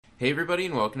Hey everybody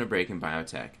and welcome to Breaking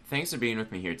Biotech. Thanks for being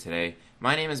with me here today.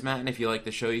 My name is Matt and if you like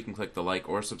the show you can click the like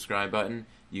or subscribe button.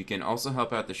 You can also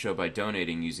help out the show by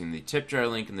donating using the tip jar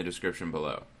link in the description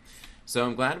below. So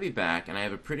I'm glad to be back and I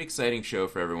have a pretty exciting show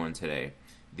for everyone today.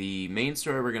 The main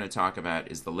story we're going to talk about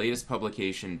is the latest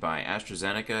publication by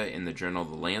AstraZeneca in the journal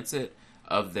The Lancet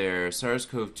of their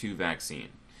SARS-CoV-2 vaccine.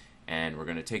 And we're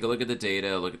going to take a look at the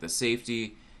data, look at the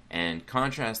safety, and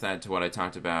contrast that to what I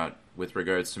talked about with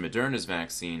regards to Moderna's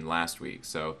vaccine last week.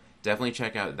 So definitely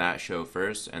check out that show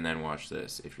first and then watch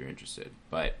this if you're interested.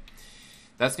 But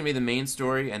that's going to be the main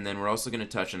story, and then we're also going to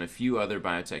touch on a few other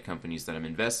biotech companies that I'm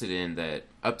invested in that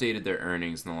updated their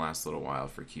earnings in the last little while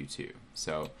for Q2.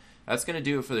 So that's going to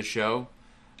do it for the show.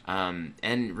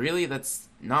 And really, that's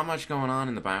not much going on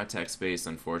in the biotech space,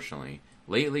 unfortunately.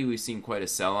 Lately, we've seen quite a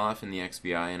sell-off in the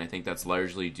XBI, and I think that's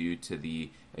largely due to the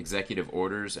executive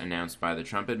orders announced by the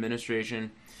Trump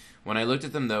administration. When I looked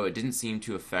at them, though, it didn't seem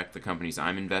to affect the companies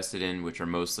I'm invested in, which are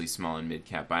mostly small and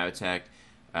mid-cap biotech.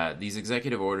 These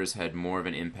executive orders had more of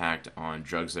an impact on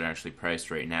drugs that are actually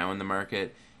priced right now in the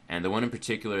market, and the one in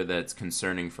particular that's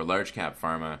concerning for large-cap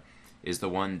pharma is the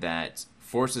one that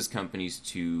forces companies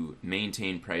to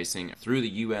maintain pricing through the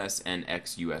US and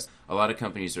ex-US. A lot of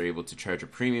companies are able to charge a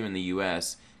premium in the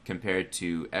US compared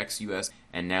to ex-US,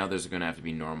 and now those are going to have to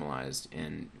be normalized.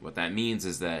 And what that means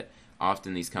is that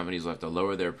often these companies will have to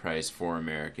lower their price for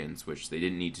Americans, which they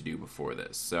didn't need to do before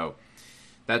this. So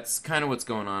that's kind of what's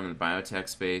going on in the biotech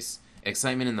space.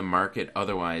 Excitement in the market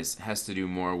otherwise has to do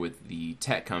more with the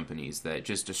tech companies that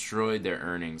just destroyed their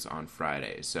earnings on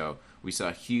Friday. So we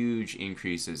saw huge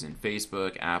increases in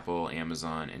Facebook, Apple,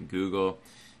 Amazon, and Google.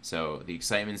 So the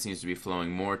excitement seems to be flowing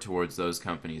more towards those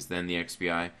companies than the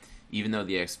XBI, even though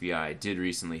the XBI did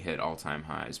recently hit all-time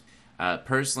highs.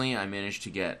 Personally, I managed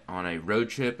to get on a road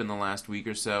trip in the last week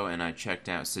or so, and I checked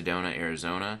out Sedona,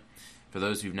 Arizona. For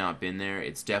those who've not been there,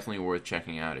 it's definitely worth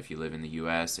checking out if you live in the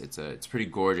U.S. It's a pretty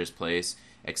gorgeous place,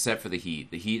 except for the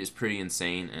heat. The heat is pretty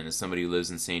insane, and as somebody who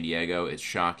lives in San Diego, it's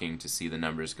shocking to see the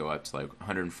numbers go up to like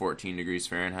 114 degrees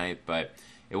Fahrenheit, but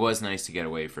it was nice to get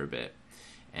away for a bit.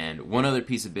 And one other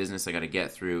piece of business I got to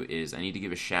get through is I need to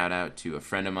give a shout out to a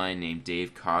friend of mine named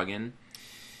Dave Coggin.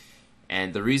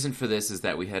 And the reason for this is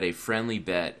that we had a friendly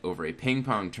bet over a ping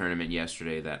pong tournament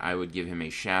yesterday that I would give him a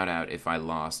shout out if I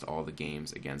lost all the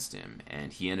games against him.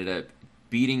 And he ended up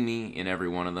beating me in every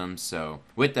one of them. So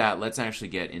with that, let's actually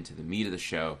get into the meat of the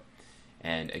show.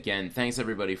 And again, thanks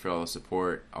everybody for all the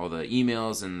support. All the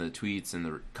emails and the tweets and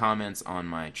the comments on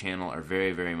my channel are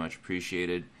very, very much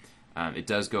appreciated. It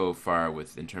does go far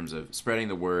in terms of spreading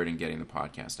the word and getting the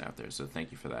podcast out there. So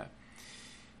thank you for that.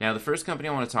 Now, the first company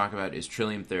I want to talk about is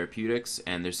Trillium Therapeutics,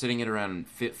 and they're sitting at around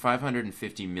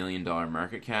 $550 million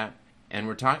market cap. And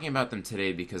we're talking about them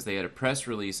today because they had a press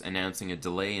release announcing a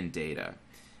delay in data.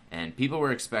 And people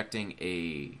were expecting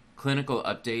a clinical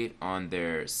update on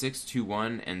their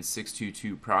 621 and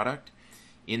 622 product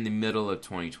in the middle of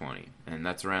 2020. And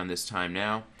that's around this time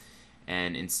now.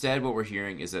 And instead, what we're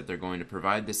hearing is that they're going to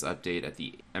provide this update at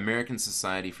the American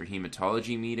Society for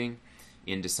Hematology meeting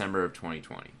in December of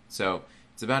 2020. So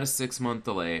it's about a 6-month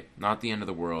delay, not the end of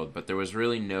the world, but there was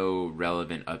really no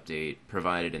relevant update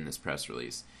provided in this press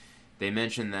release. They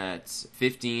mentioned that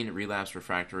 15 relapsed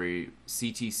refractory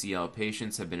CTCL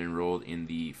patients have been enrolled in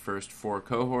the first 4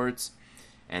 cohorts,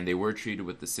 and they were treated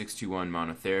with the 621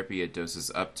 monotherapy at doses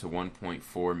up to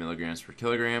 1.4 milligrams per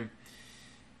kilogram.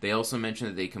 They also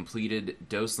mentioned that they completed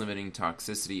dose-limiting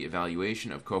toxicity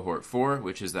evaluation of cohort 4,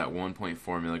 which is that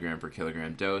 1.4 milligram per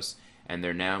kilogram dose, and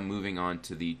they're now moving on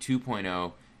to the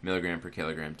 2.0 milligram per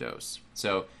kilogram dose.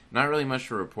 So not really much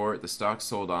to report. The stock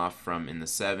sold off from in the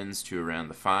 7s to around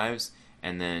the 5s,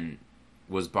 and then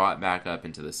was bought back up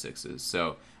into the 6s.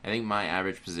 So I think my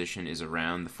average position is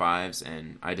around the 5s,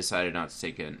 and I decided not to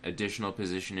take an additional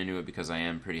position into it because I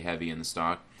am pretty heavy in the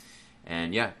stock.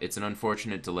 And yeah, it's an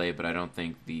unfortunate delay, but I don't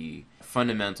think the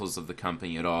fundamentals of the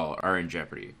company at all are in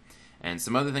jeopardy. And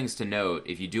some other things to note,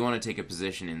 if you do want to take a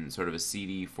position in sort of a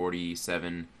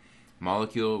CD47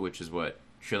 molecule, which is what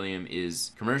Trillium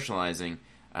is commercializing,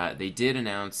 they did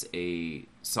announce a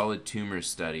solid tumor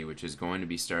study, which is going to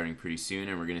be starting pretty soon,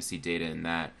 and we're going to see data in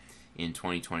that in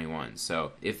 2021.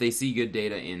 So if they see good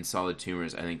data in solid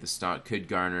tumors, I think the stock could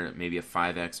garner maybe a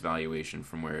 5x valuation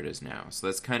from where it is now. So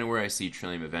that's kind of where I see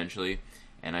Trillium eventually,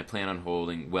 and I plan on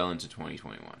holding well into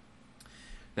 2021.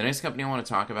 The next company I want to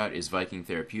talk about is Viking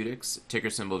Therapeutics, ticker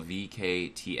symbol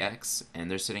VKTX, and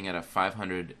they're sitting at a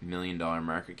 $500 million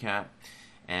market cap,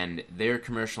 and they're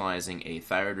commercializing a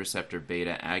thyroid receptor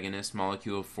beta agonist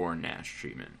molecule for NASH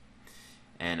treatment.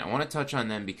 And I want to touch on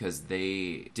them because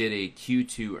they did a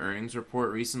Q2 earnings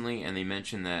report recently, and they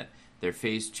mentioned that their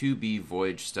phase 2b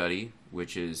Voyage study,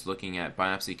 which is looking at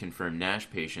biopsy-confirmed NASH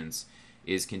patients,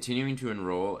 is continuing to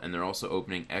enroll, and they're also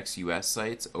opening ex-US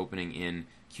sites, opening in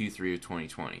Q3 of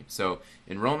 2020. So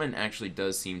enrollment actually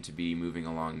does seem to be moving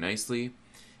along nicely.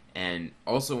 And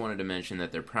also wanted to mention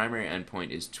that their primary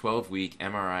endpoint is 12-week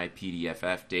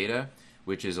MRI-PDFF data,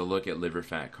 which is a look at liver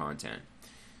fat content.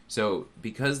 So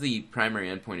because the primary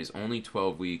endpoint is only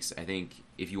 12 weeks, I think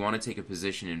if you want to take a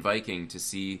position in Viking to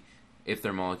see if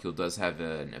their molecule does have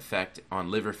an effect on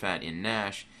liver fat in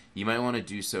NASH, you might want to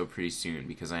do so pretty soon,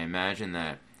 because I imagine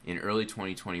that in early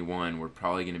 2021 we're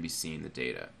probably going to be seeing the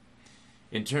data.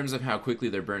 In terms of how quickly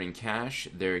they're burning cash,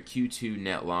 their Q2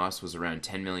 net loss was around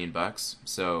 $10 million.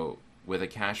 So with a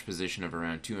cash position of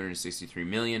around $263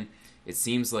 million, it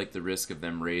seems like the risk of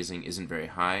them raising isn't very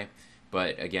high.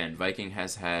 But again, Viking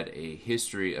has had a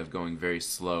history of going very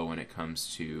slow when it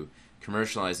comes to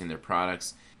commercializing their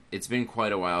products. It's been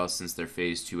quite a while since their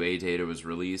phase 2A data was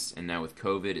released, and now with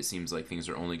COVID, it seems like things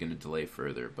are only going to delay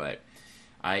further. But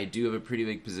I do have a pretty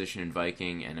big position in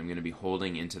Viking, and I'm going to be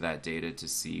holding into that data to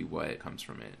see what comes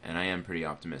from it, and I am pretty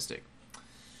optimistic.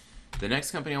 The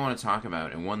next company I want to talk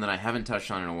about, and one that I haven't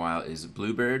touched on in a while, is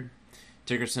Bluebird,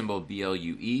 ticker symbol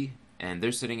BLUE, and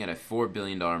they're sitting at a $4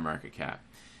 billion market cap.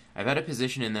 I've had a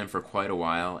position in them for quite a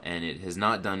while, and it has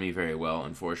not done me very well,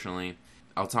 unfortunately.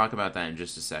 I'll talk about that in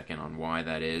just a second on why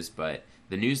that is, but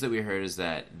the news that we heard is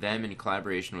that them, in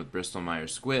collaboration with Bristol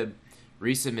Myers Squibb,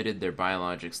 resubmitted their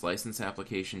biologics license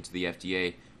application to the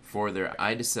FDA for their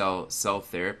ide-cel cell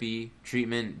therapy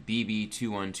treatment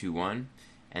BB2121,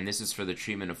 and this is for the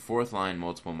treatment of fourth-line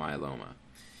multiple myeloma.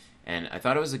 And I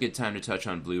thought it was a good time to touch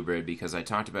on Bluebird because I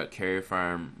talked about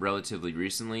Karyopharm relatively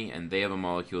recently, and they have a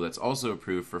molecule that's also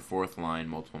approved for fourth-line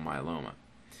multiple myeloma.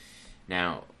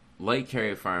 Now, like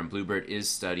Karyopharm, Bluebird is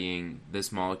studying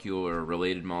this molecule or a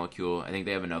related molecule. I think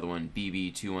they have another one,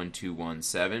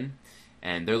 BB21217,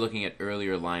 and they're looking at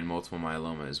earlier line multiple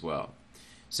myeloma as well.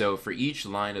 So for each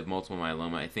line of multiple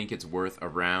myeloma, I think it's worth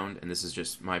around, and this is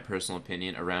just my personal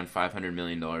opinion, around $500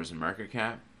 million in market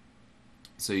cap.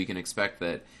 So you can expect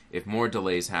that if more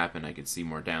delays happen, I could see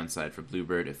more downside for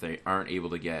Bluebird if they aren't able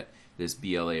to get this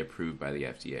BLA approved by the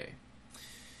FDA.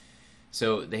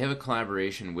 So they have a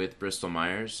collaboration with Bristol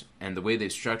Myers, and the way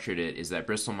they've structured it is that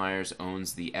Bristol Myers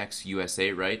owns the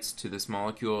ex-USA rights to this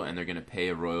molecule, and they're going to pay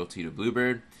a royalty to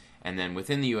Bluebird. And then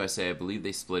within the USA, I believe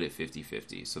they split it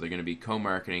 50-50. So they're going to be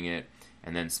co-marketing it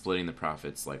and then splitting the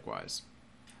profits likewise.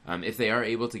 If they are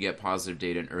able to get positive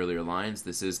data in earlier lines,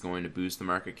 this is going to boost the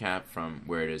market cap from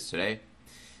where it is today.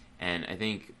 And I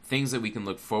think things that we can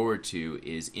look forward to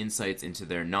is insights into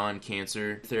their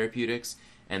non-cancer therapeutics.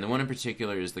 And the one in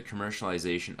particular is the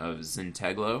commercialization of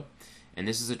Zynteglo. And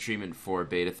this is a treatment for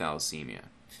beta thalassemia.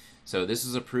 So this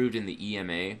was approved in the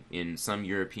EMA in some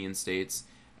European states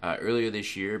earlier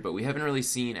this year, but we haven't really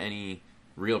seen any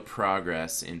real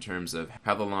progress in terms of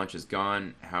how the launch has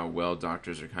gone, how well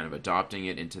doctors are kind of adopting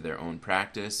it into their own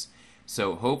practice.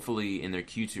 So hopefully in their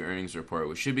Q2 earnings report,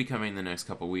 which should be coming in the next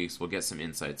couple weeks, we'll get some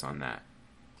insights on that.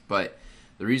 But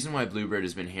the reason why Bluebird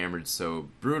has been hammered so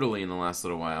brutally in the last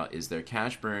little while is their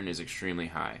cash burn is extremely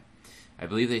high. I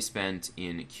believe they spent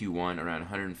in Q1 around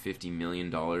 $150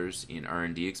 million in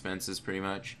R&D expenses pretty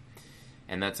much,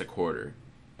 and that's a quarter.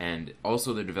 And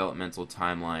also their developmental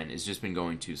timeline has just been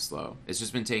going too slow. It's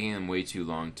just been taking them way too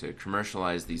long to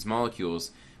commercialize these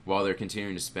molecules while they're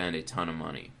continuing to spend a ton of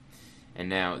money. And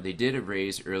now, they did a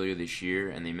raise earlier this year,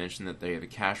 and they mentioned that they have a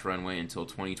cash runway until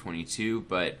 2022,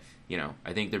 but,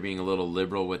 I think they're being a little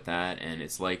liberal with that, and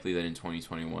it's likely that in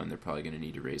 2021 they're probably going to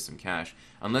need to raise some cash,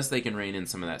 unless they can rein in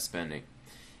some of that spending.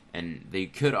 And they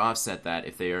could offset that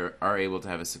if they are able to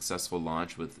have a successful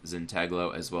launch with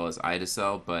Zynteglo as well as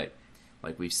ide-cel, but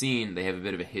like we've seen, they have a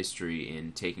bit of a history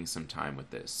in taking some time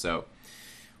with this. So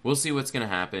we'll see what's going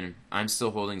to happen. I'm still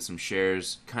holding some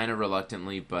shares, kind of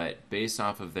reluctantly, but based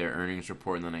off of their earnings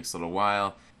report in the next little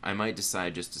while, I might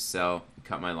decide just to sell,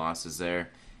 cut my losses there,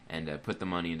 and put the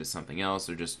money into something else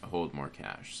or just hold more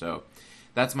cash. So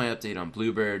that's my update on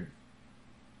Bluebird.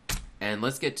 And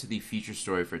let's get to the feature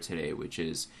story for today, which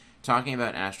is talking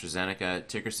about AstraZeneca,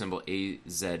 ticker symbol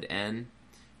AZN,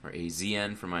 or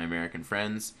AZN for my American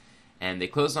friends. And they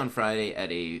closed on Friday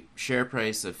at a share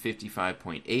price of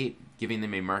 55.8, giving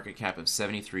them a market cap of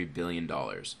 $73 billion.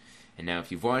 And now, if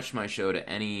you've watched my show to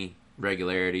any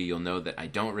regularity, you'll know that I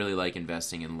don't really like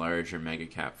investing in large or mega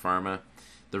cap pharma.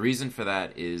 The reason for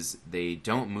that is they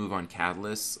don't move on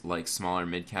catalysts like smaller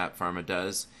mid cap pharma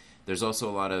does. There's also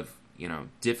a lot of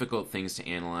difficult things to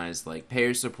analyze, like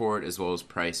payer support as well as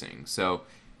pricing. So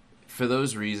for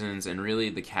those reasons, and really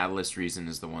the catalyst reason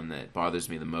is the one that bothers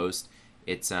me the most,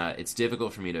 it's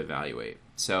difficult for me to evaluate.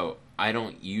 So I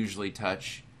don't usually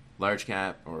touch large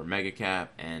cap or mega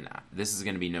cap, and this is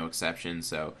going to be no exception.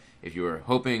 So if you were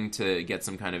hoping to get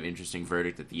some kind of interesting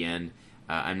verdict at the end,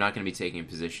 I'm not going to be taking a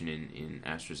position in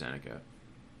AstraZeneca.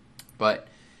 But,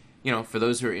 for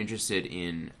those who are interested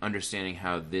in understanding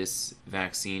how this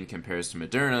vaccine compares to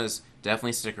Moderna's,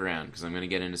 definitely stick around because I'm going to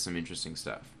get into some interesting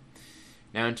stuff.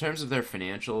 Now, in terms of their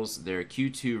financials, their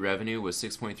Q2 revenue was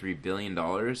 $6.3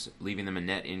 billion, leaving them a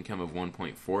net income of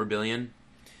 $1.4 billion,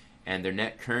 and their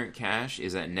net current cash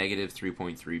is at negative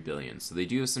 $3.3 billion. So they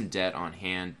do have some debt on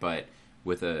hand, but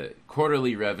with a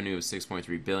quarterly revenue of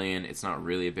 $6.3 billion, it's not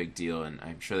really a big deal, and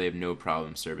I'm sure they have no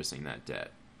problem servicing that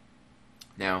debt.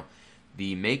 Now,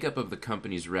 the makeup of the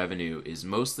company's revenue is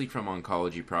mostly from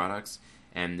oncology products,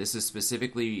 and this is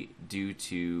specifically due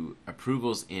to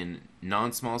approvals in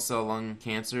non-small cell lung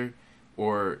cancer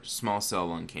or small cell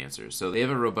lung cancer. So they have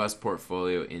a robust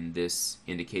portfolio in this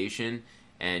indication,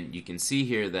 and you can see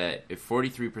here that if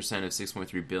 43% of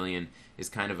 $6.3 billion is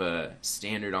kind of a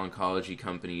standard oncology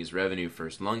company's revenue for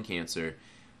lung cancer,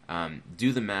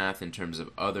 do the math in terms of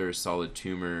other solid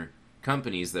tumor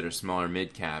companies that are smaller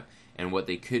mid-cap and what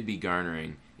they could be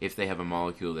garnering if they have a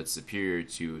molecule that's superior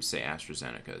to, say,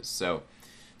 AstraZeneca's. So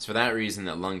it's for that reason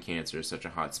that lung cancer is such a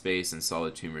hot space and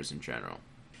solid tumors in general.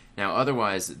 Now,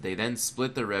 otherwise, they then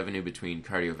split their revenue between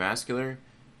cardiovascular,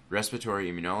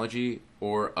 respiratory immunology,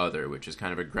 or other, which is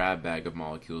kind of a grab bag of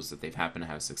molecules that they've happened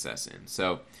to have success in.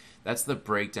 So that's the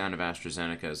breakdown of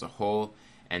AstraZeneca as a whole.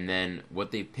 And then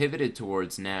what they pivoted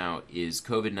towards now is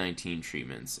COVID-19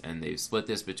 treatments. And they've split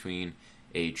this between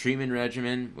a treatment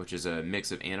regimen, which is a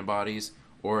mix of antibodies,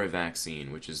 or a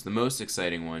vaccine, which is the most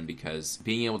exciting one because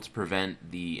being able to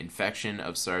prevent the infection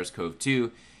of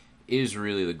SARS-CoV-2 is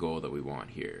really the goal that we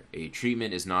want here. A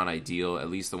treatment is not ideal, at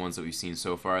least the ones that we've seen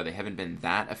so far. They haven't been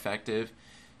that effective,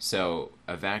 so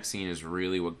a vaccine is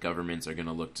really what governments are going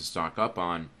to look to stock up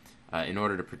on in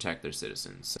order to protect their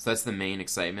citizens. So that's the main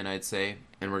excitement, I'd say.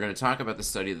 And we're going to talk about the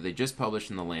study that they just published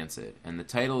in The Lancet, and the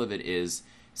title of it is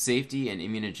Safety and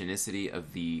Immunogenicity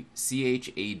of the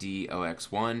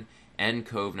ChAdOx1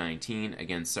 nCoV-19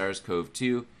 against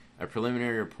SARS-CoV-2, a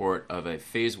preliminary report of a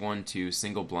phase 1-2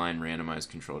 single-blind randomized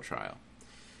controlled trial.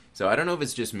 So I don't know if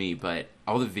it's just me, but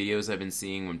all the videos I've been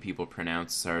seeing when people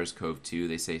pronounce SARS-CoV-2,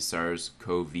 they say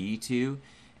SARS-CoV-2,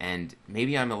 and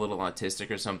maybe I'm a little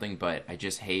autistic or something, but I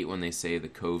just hate when they say the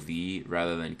CoV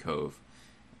rather than CoV.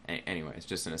 Anyway, it's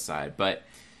just an aside. But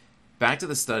back to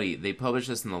the study, they published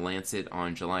this in The Lancet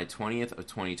on July 20th of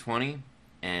 2020,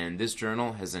 and this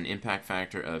journal has an impact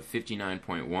factor of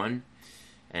 59.1.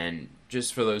 And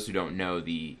just for those who don't know,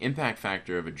 the impact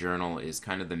factor of a journal is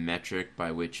kind of the metric by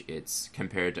which it's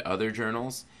compared to other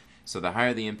journals. So the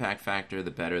higher the impact factor, the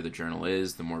better the journal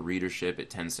is, the more readership it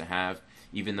tends to have,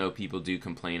 even though people do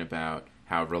complain about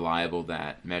how reliable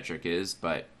that metric is.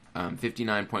 But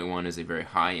 59.1 is a very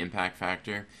high impact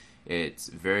factor. It's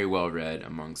very well read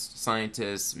amongst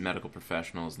scientists, medical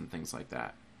professionals, and things like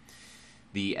that.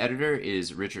 The editor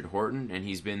is Richard Horton, and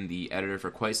he's been the editor for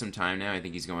quite some time now. I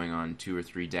think he's going on 2 or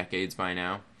 3 decades by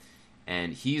now.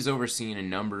 And he's overseen a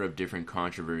number of different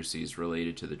controversies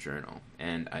related to the journal.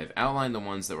 And I've outlined the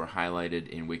ones that were highlighted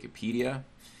in Wikipedia.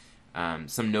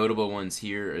 Some notable ones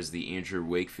here is the Andrew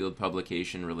Wakefield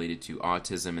publication related to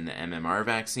autism and the MMR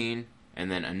vaccine. And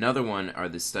then another one are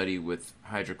the study with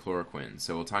hydrochloroquine.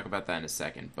 So we'll talk about that in a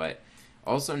second. But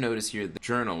also notice here the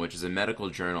journal, which is a medical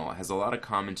journal, has a lot of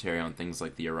commentary on things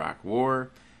like the Iraq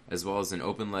War, as well as an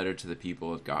open letter to the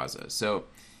people of Gaza. So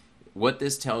what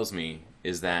this tells me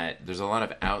is that there's a lot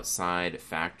of outside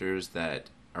factors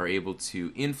that are able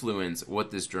to influence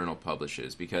what this journal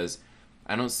publishes, because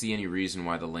I don't see any reason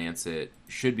why the Lancet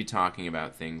should be talking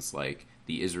about things like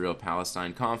the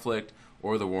Israel-Palestine conflict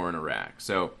or the war in Iraq.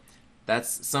 So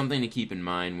that's something to keep in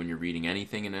mind when you're reading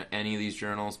anything in any of these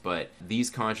journals, but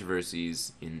these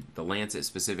controversies in The Lancet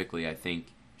specifically, I think,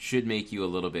 should make you a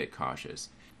little bit cautious.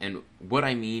 And what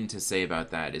I mean to say about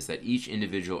that is that each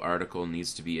individual article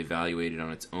needs to be evaluated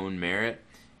on its own merit,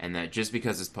 and that just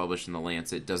because it's published in The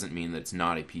Lancet doesn't mean that it's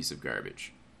not a piece of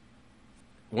garbage.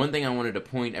 One thing I wanted to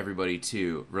point everybody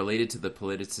to, related to the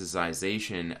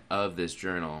politicization of this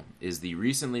journal, is the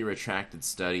recently retracted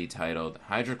study titled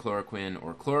Hydrochloroquine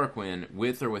or Chloroquine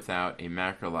with or without a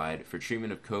macrolide for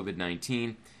treatment of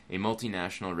COVID-19, a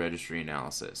multinational registry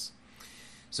analysis.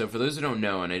 So for those who don't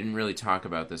know, and I didn't really talk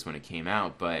about this when it came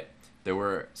out, but there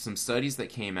were some studies that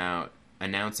came out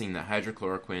announcing that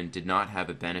hydrochloroquine did not have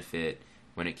a benefit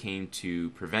when it came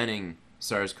to preventing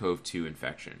SARS-CoV-2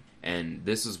 infection. And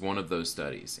this is one of those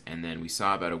studies. And then we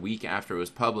saw about a week after it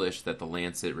was published that The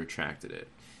Lancet retracted it.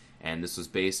 And this was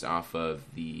based off of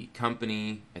the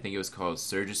company, I think it was called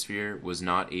Surgisphere, was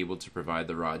not able to provide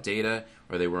the raw data,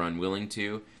 or they were unwilling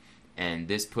to. And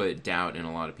this put doubt in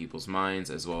a lot of people's minds,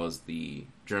 as well as the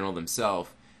journal themselves.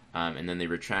 And then they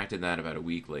retracted that about a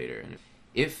week later. And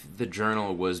if the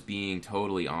journal was being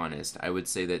totally honest, I would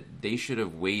say that they should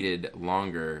have waited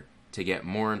longer to get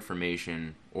more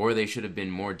information, or they should have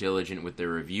been more diligent with their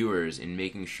reviewers in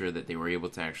making sure that they were able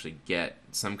to actually get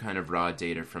some kind of raw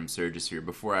data from Surgisphere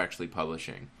before actually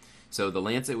publishing. So the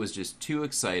Lancet was just too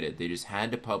excited. They just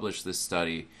had to publish this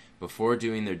study before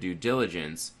doing their due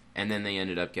diligence, and then they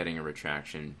ended up getting a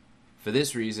retraction. For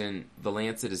this reason, the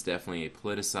Lancet is definitely a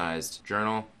politicized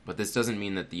journal, but this doesn't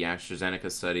mean that the AstraZeneca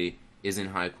study isn't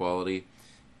high quality.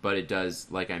 But it does,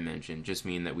 like I mentioned, just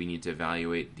mean that we need to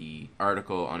evaluate the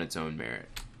article on its own merit.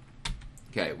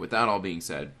 Okay, with that all being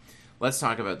said, let's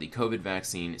talk about the COVID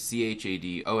vaccine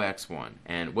CHAdOx1.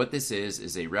 And what this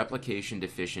is a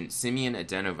replication-deficient simian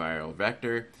adenoviral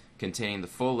vector containing the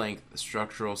full-length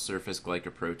structural surface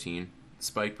glycoprotein,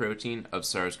 spike protein, of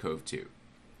SARS-CoV-2.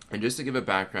 And just to give a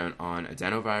background on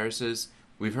adenoviruses,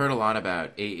 we've heard a lot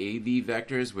about AAV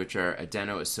vectors, which are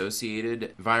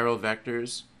adeno-associated viral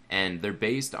vectors. And they're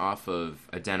based off of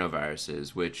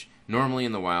adenoviruses, which normally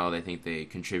in the wild, I think they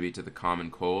contribute to the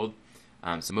common cold.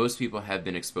 So most people have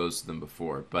been exposed to them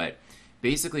before. But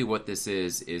basically what this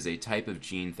is a type of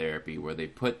gene therapy where they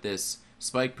put this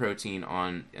spike protein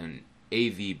on an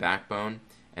AV backbone,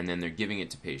 and then they're giving it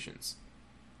to patients.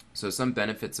 So some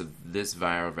benefits of this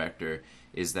viral vector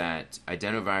is that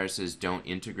adenoviruses don't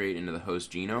integrate into the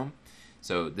host genome.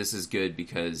 So this is good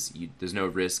because there's no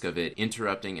risk of it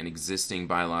interrupting an existing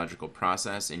biological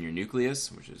process in your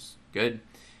nucleus, which is good.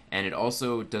 And it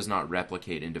also does not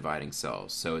replicate in dividing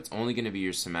cells. So it's only going to be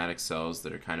your somatic cells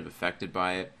that are kind of affected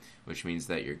by it, which means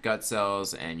that your gut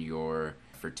cells and your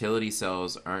fertility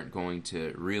cells aren't going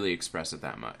to really express it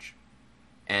that much.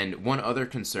 And one other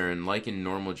concern, like in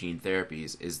normal gene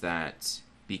therapies, is that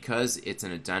because it's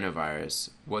an adenovirus,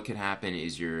 what could happen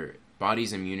is your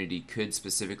body's immunity could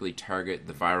specifically target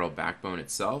the viral backbone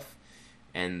itself,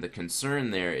 and the concern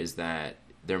there is that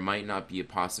there might not be a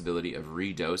possibility of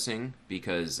redosing,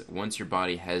 because once your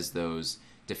body has those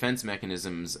defense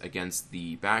mechanisms against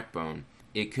the backbone,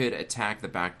 it could attack the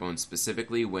backbone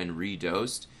specifically when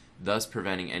redosed, thus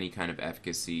preventing any kind of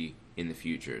efficacy in the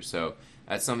future. So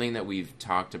that's something that we've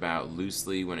talked about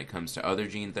loosely when it comes to other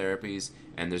gene therapies,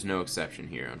 and there's no exception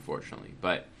here, unfortunately.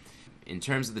 But in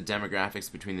terms of the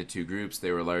demographics between the two groups,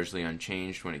 they were largely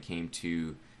unchanged when it came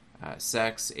to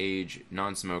sex, age,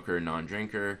 non-smoker,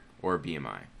 non-drinker, or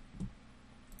BMI.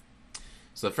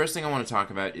 So the first thing I want to talk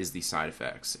about is the side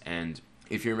effects. And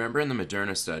if you remember in the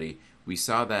Moderna study, we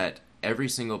saw that every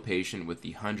single patient with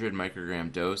the 100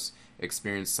 microgram dose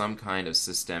experienced some kind of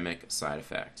systemic side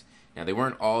effect. Now, they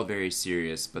weren't all very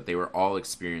serious, but they were all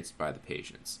experienced by the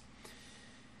patients.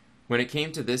 When it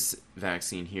came to this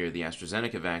vaccine here, the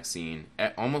AstraZeneca vaccine,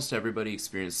 almost everybody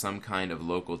experienced some kind of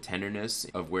local tenderness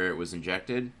of where it was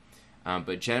injected,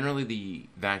 but generally the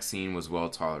vaccine was well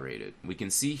tolerated. We can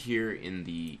see here in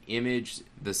the image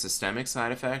the systemic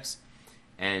side effects,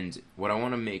 and what I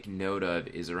want to make note of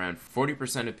is around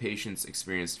 40% of patients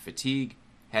experienced fatigue,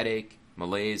 headache,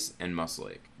 malaise, and muscle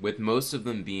ache, with most of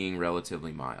them being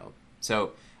relatively mild.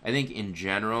 So I think in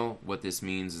general what this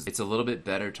means is it's a little bit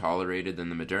better tolerated than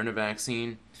the Moderna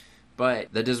vaccine,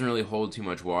 but that doesn't really hold too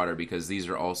much water because these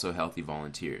are also healthy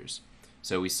volunteers.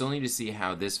 So we still need to see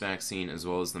how this vaccine as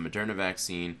well as the Moderna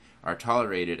vaccine are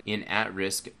tolerated in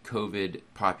at-risk COVID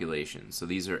populations. So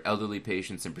these are elderly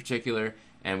patients in particular,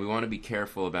 and we want to be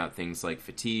careful about things like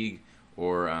fatigue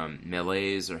or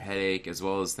malaise or headache, as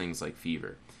well as things like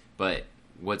fever. But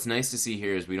what's nice to see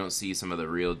here is we don't see some of the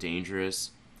real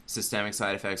dangerous systemic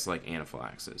side effects like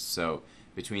anaphylaxis. So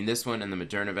between this one and the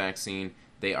Moderna vaccine,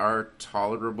 they are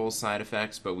tolerable side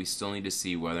effects, but we still need to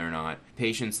see whether or not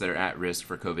patients that are at risk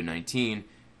for COVID-19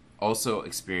 also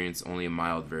experience only a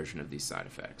mild version of these side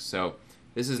effects. So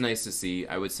this is nice to see.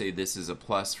 I would say this is a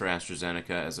plus for AstraZeneca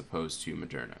as opposed to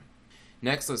Moderna.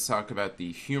 Next, let's talk about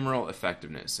the humoral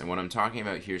effectiveness. And what I'm talking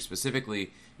about here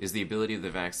specifically is the ability of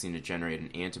the vaccine to generate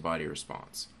an antibody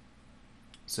response.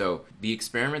 So the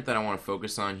experiment that I want to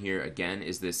focus on here, again,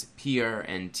 is this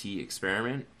PRNT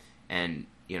experiment. And,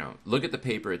 look at the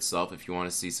paper itself if you want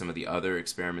to see some of the other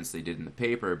experiments they did in the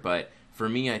paper. But for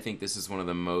me, I think this is one of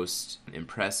the most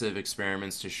impressive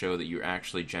experiments to show that you're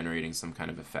actually generating some kind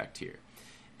of effect here.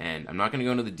 And I'm not going to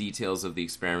go into the details of the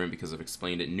experiment because I've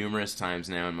explained it numerous times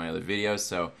now in my other videos,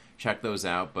 so check those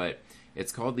out. But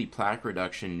it's called the plaque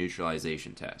reduction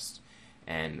neutralization test.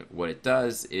 And what it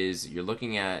does is you're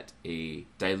looking at a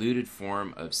diluted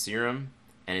form of serum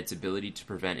and its ability to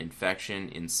prevent infection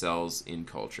in cells in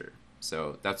culture.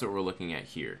 So that's what we're looking at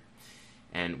here.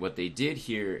 And what they did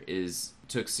here is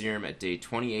took serum at day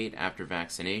 28 after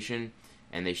vaccination,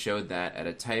 and they showed that at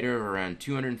a titer of around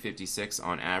 256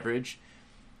 on average,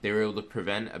 they were able to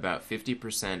prevent about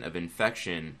 50% of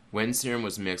infection when serum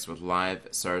was mixed with live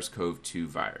SARS-CoV-2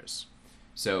 virus.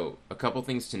 So a couple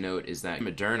things to note is that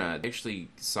Moderna actually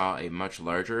saw a much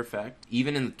larger effect.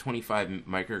 Even in the 25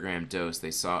 microgram dose,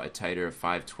 they saw a titer of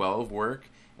 512 work,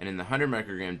 and in the 100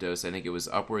 microgram dose, I think it was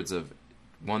upwards of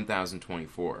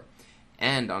 1024.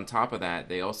 And on top of that,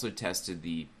 they also tested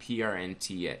the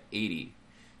PRNT at 80.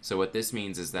 So what this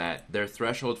means is that their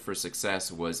threshold for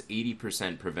success was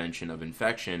 80% prevention of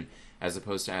infection, as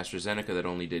opposed to AstraZeneca that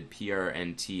only did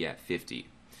PRNT at 50.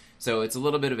 So it's a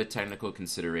little bit of a technical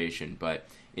consideration, but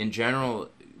in general,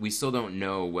 we still don't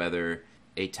know whether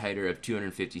a titer of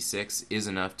 256 is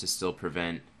enough to still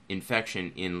prevent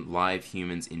infection in live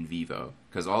humans in vivo,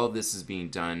 because all of this is being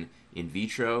done in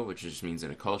vitro, which just means in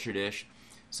a culture dish.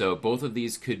 So both of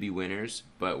these could be winners,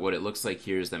 but what it looks like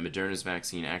here is that Moderna's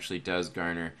vaccine actually does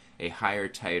garner a higher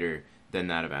titer than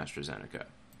that of AstraZeneca.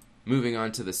 Moving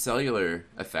on to the cellular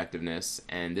effectiveness,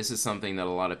 and this is something that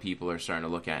a lot of people are starting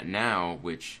to look at now,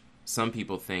 which some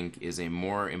people think is a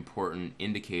more important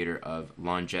indicator of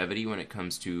longevity when it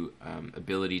comes to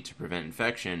ability to prevent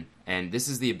infection, and this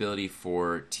is the ability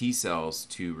for T cells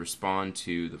to respond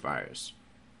to the virus.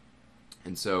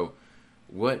 And so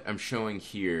what I'm showing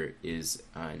here is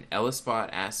an ELISpot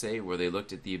assay where they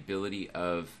looked at the ability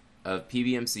of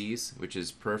PBMCs, which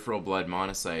is peripheral blood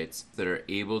monocytes, that are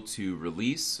able to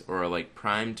release or are like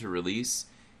primed to release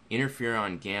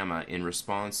interferon gamma in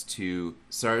response to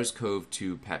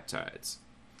SARS-CoV-2 peptides.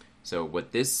 So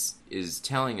what this is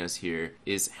telling us here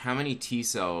is how many T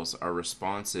cells are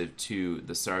responsive to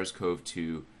the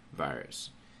SARS-CoV-2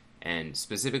 virus. And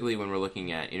specifically when we're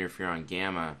looking at interferon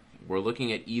gamma, we're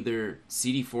looking at either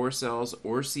CD4 cells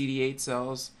or CD8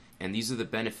 cells, and these are the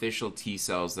beneficial T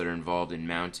cells that are involved in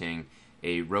mounting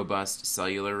a robust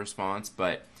cellular response.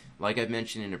 But like I've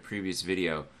mentioned in a previous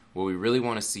video, what we really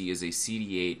want to see is a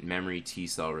CD8 memory T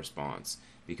cell response,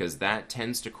 because that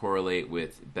tends to correlate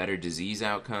with better disease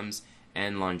outcomes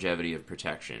and longevity of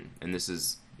protection. And this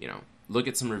is, look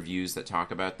at some reviews that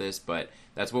talk about this, but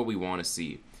that's what we want to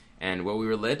see. And what we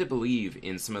were led to believe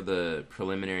in some of the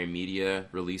preliminary media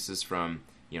releases from,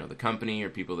 the company or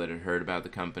people that had heard about the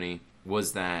company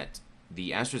was that the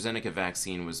AstraZeneca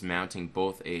vaccine was mounting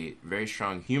both a very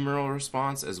strong humoral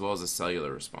response as well as a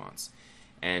cellular response.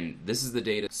 And this is the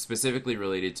data specifically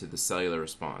related to the cellular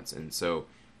response. And so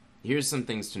here's some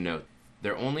things to note.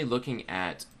 They're only looking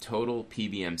at total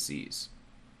PBMCs.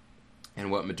 And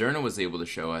what Moderna was able to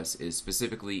show us is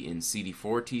specifically in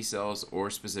CD4 T cells or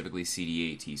specifically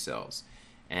CD8 T cells.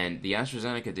 And the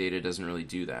AstraZeneca data doesn't really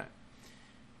do that.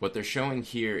 What they're showing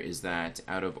here is that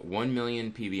out of 1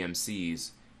 million PBMCs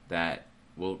that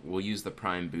we'll use the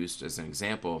prime boost as an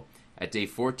example, at day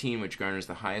 14, which garners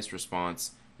the highest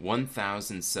response,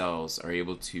 1,000 cells are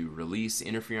able to release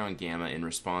interferon gamma in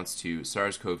response to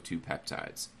SARS-CoV-2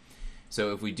 peptides.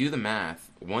 So if we do the math,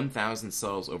 1,000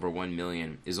 cells over 1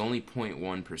 million is only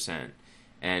 0.1%.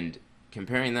 And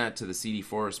comparing that to the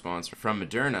CD4 response from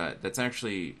Moderna, that's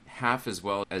actually half as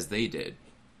well as they did.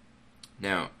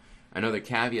 Now, another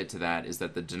caveat to that is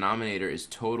that the denominator is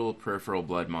total peripheral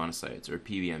blood monocytes, or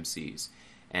PBMCs.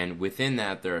 And within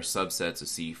that, there are subsets of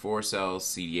CD4 cells,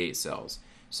 CD8 cells.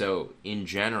 So in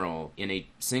general, in a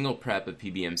single prep of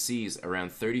PBMCs,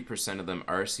 around 30% of them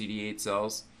are CD8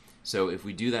 cells. So if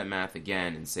we do that math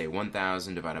again and say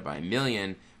 1,000 divided by a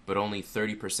million, but only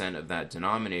 30% of that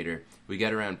denominator, we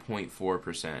get around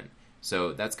 0.4%.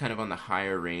 So that's kind of on the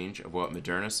higher range of what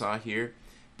Moderna saw here,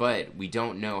 but we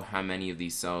don't know how many of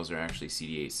these cells are actually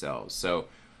CD8 cells. So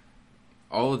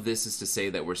all of this is to say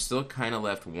that we're still kind of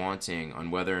left wanting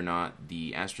on whether or not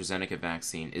the AstraZeneca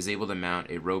vaccine is able to mount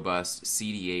a robust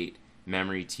CD8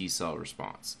 memory T cell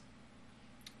response.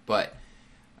 But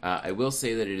I will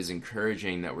say that it is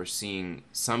encouraging that we're seeing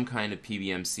some kind of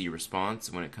PBMC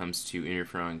response when it comes to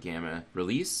interferon gamma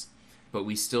release, but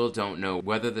we still don't know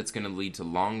whether that's going to lead to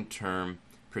long-term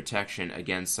protection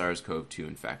against SARS-CoV-2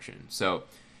 infection. So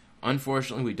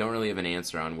unfortunately, we don't really have an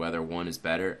answer on whether one is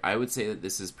better. I would say that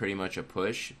this is pretty much a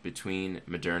push between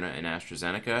Moderna and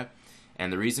AstraZeneca,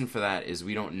 and the reason for that is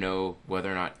we don't know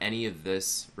whether or not any of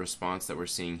this response that we're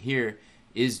seeing here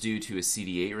is due to a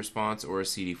CD8 response or a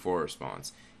CD4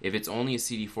 response. If it's only a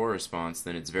CD4 response,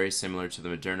 then it's very similar to the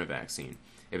Moderna vaccine.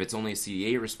 If it's only a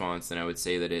CD8 response, then I would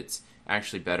say that it's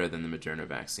actually better than the Moderna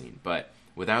vaccine. But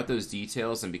without those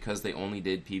details, and because they only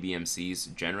did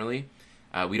PBMCs generally,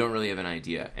 We don't really have an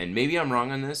idea. And maybe I'm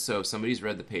wrong on this, so if somebody's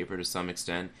read the paper to some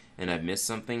extent and I've missed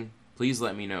something, please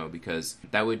let me know, because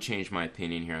that would change my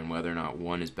opinion here on whether or not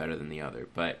one is better than the other.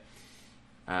 But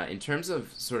in terms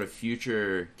of sort of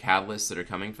future catalysts that are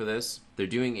coming for this, they're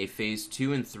doing a phase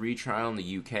 2 and 3 trial in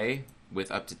the UK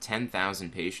with up to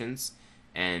 10,000 patients,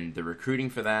 and they're recruiting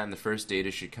for that, and the first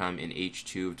data should come in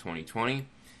H2 of 2020.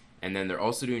 And then they're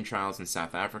also doing trials in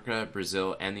South Africa,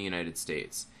 Brazil, and the United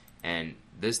States. And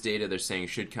this data, they're saying,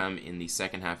 should come in the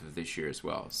second half of this year as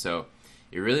well. So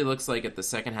it really looks like at the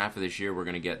second half of this year, we're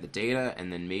going to get the data,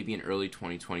 and then maybe in early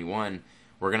 2021,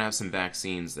 we're going to have some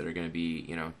vaccines that are going to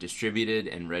be, distributed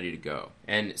and ready to go.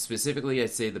 And specifically, I'd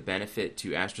say the benefit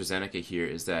to AstraZeneca here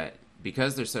is that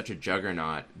because they're such a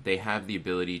juggernaut, they have the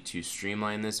ability to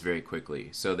streamline this very quickly.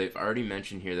 So they've already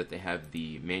mentioned here that they have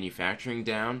the manufacturing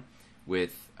down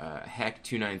with HEC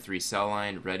 293 cell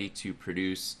line ready to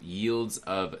produce yields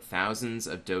of thousands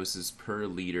of doses per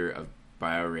liter of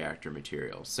bioreactor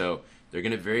material. So they're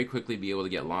going to very quickly be able to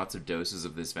get lots of doses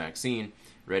of this vaccine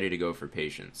ready to go for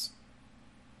patients.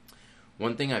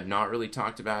 One thing I've not really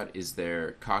talked about is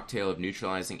their cocktail of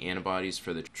neutralizing antibodies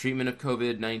for the treatment of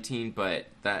COVID-19, but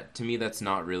that, to me, that's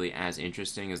not really as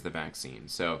interesting as the vaccine.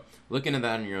 So look into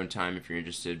that on your own time if you're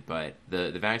interested, but the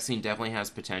vaccine definitely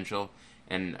has potential.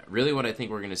 And really what I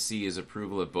think we're going to see is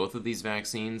approval of both of these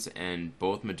vaccines, and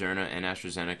both Moderna and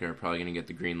AstraZeneca are probably going to get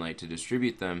the green light to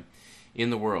distribute them in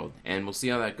the world. And we'll see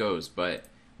how that goes. But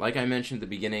like I mentioned at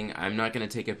the beginning, I'm not going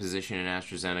to take a position in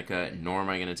AstraZeneca, nor am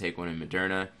I going to take one in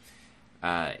Moderna.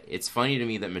 It's funny to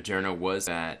me that Moderna was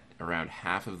at around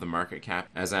half of the market cap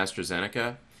as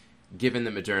AstraZeneca, given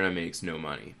that Moderna makes no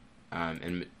money.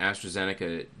 And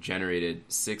AstraZeneca generated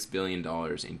 $6 billion in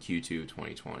Q2 of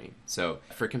 2020. So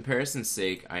for comparison's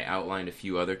sake, I outlined a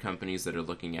few other companies that are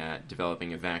looking at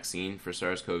developing a vaccine for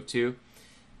SARS-CoV-2.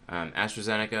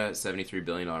 AstraZeneca, $73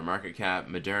 billion market cap.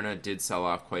 Moderna did sell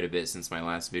off quite a bit since my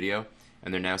last video,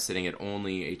 and they're now sitting at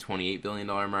only a $28 billion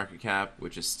market cap,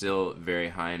 which is still very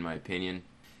high in my opinion.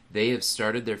 They have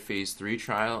started their phase 3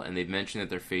 trial, and they've mentioned that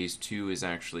their phase 2 is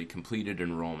actually completed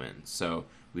enrollment. So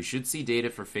we should see data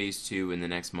for phase 2 in the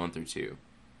next month or two.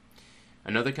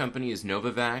 Another company is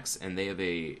Novavax, and they have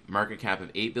a market cap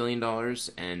of $8 billion,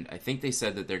 and I think they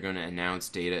said that they're going to announce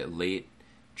data late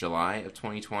July of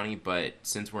 2020, but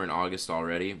since we're in August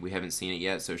already, we haven't seen it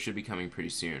yet, so it should be coming pretty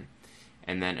soon.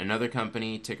 And then another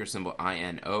company, ticker symbol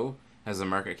INO, has a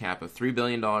market cap of $3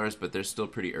 billion, but they're still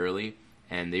pretty early,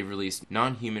 and they've released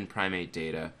non-human primate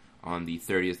data on the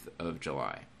 30th of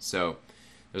July. So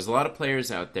there's a lot of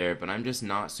players out there, but I'm just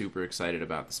not super excited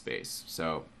about the space.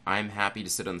 So I'm happy to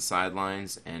sit on the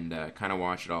sidelines and kind of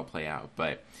watch it all play out.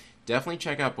 But definitely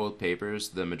check out both papers,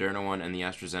 the Moderna one and the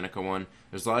AstraZeneca one.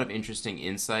 There's a lot of interesting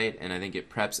insight, and I think it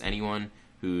preps anyone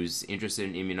who's interested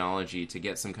in immunology to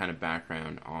get some kind of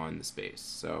background on the space.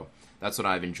 So that's what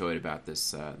I've enjoyed about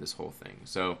this whole thing.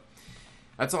 So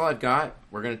that's all I've got.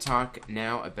 We're going to talk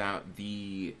now about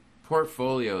the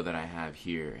portfolio that I have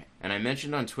here. And I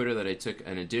mentioned on Twitter that I took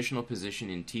an additional position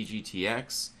in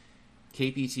TGTX,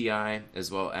 KPTI, as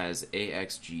well as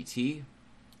AXGT.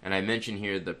 And I mentioned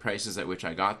here the prices at which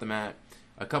I got them at.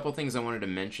 A couple things I wanted to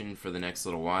mention for the next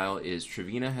little while is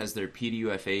Trevena has their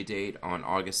PDUFA date on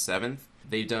August 7th.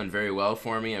 They've done very well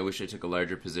for me. I wish I took a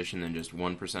larger position than just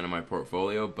 1% of my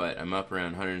portfolio, but I'm up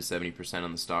around 170%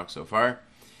 on the stock so far.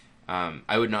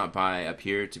 I would not buy up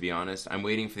here, to be honest. I'm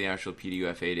waiting for the actual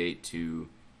PDUFA date to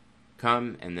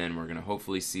come, and then we're going to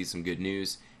hopefully see some good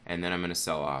news, and then I'm going to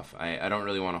sell off. I don't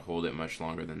really want to hold it much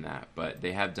longer than that, but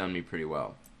they have done me pretty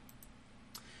well.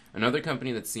 Another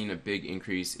company that's seen a big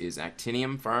increase is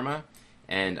Actinium Pharma,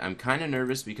 and I'm kind of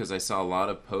nervous because I saw a lot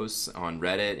of posts on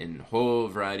Reddit and a whole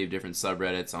variety of different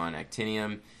subreddits on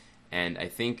Actinium, and I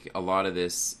think a lot of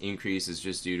this increase is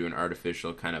just due to an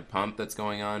artificial kind of pump that's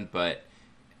going on, but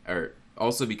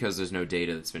also because there's no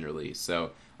data that's been released.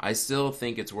 So I still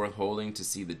think it's worth holding to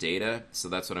see the data, so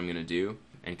that's what I'm going to do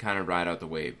and kind of ride out the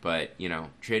wave. But,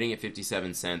 trading at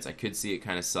 57 cents, I could see it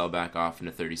kind of sell back off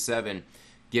into 37,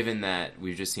 given that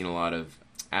we've just seen a lot of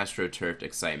AstroTurf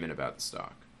excitement about the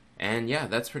stock. And yeah,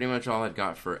 that's pretty much all I've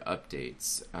got for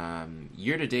updates.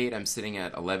 Year to date, I'm sitting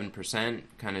at 11%,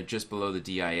 kind of just below the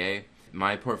DIA.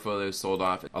 My portfolio sold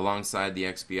off alongside the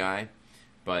XBI,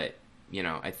 but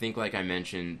I think, like I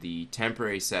mentioned, the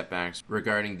temporary setbacks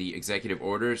regarding the executive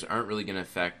orders aren't really going to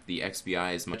affect the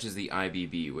XBI as much as the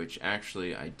IBB, which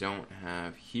actually I don't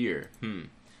have here.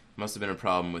 Must have been a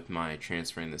problem with my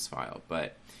transferring this file,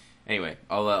 but anyway,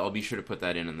 I'll be sure to put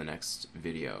that in the next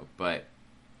video. But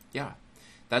yeah,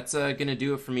 that's going to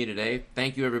do it for me today.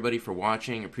 Thank you everybody for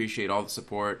watching. Appreciate all the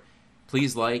support.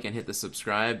 Please like and hit the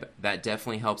subscribe. That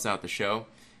definitely helps out the show.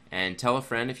 And tell a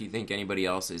friend if you think anybody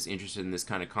else is interested in this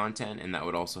kind of content, and that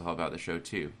would also help out the show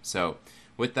too. So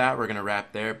with that, we're going to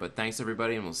wrap there, but thanks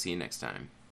everybody, and we'll see you next time.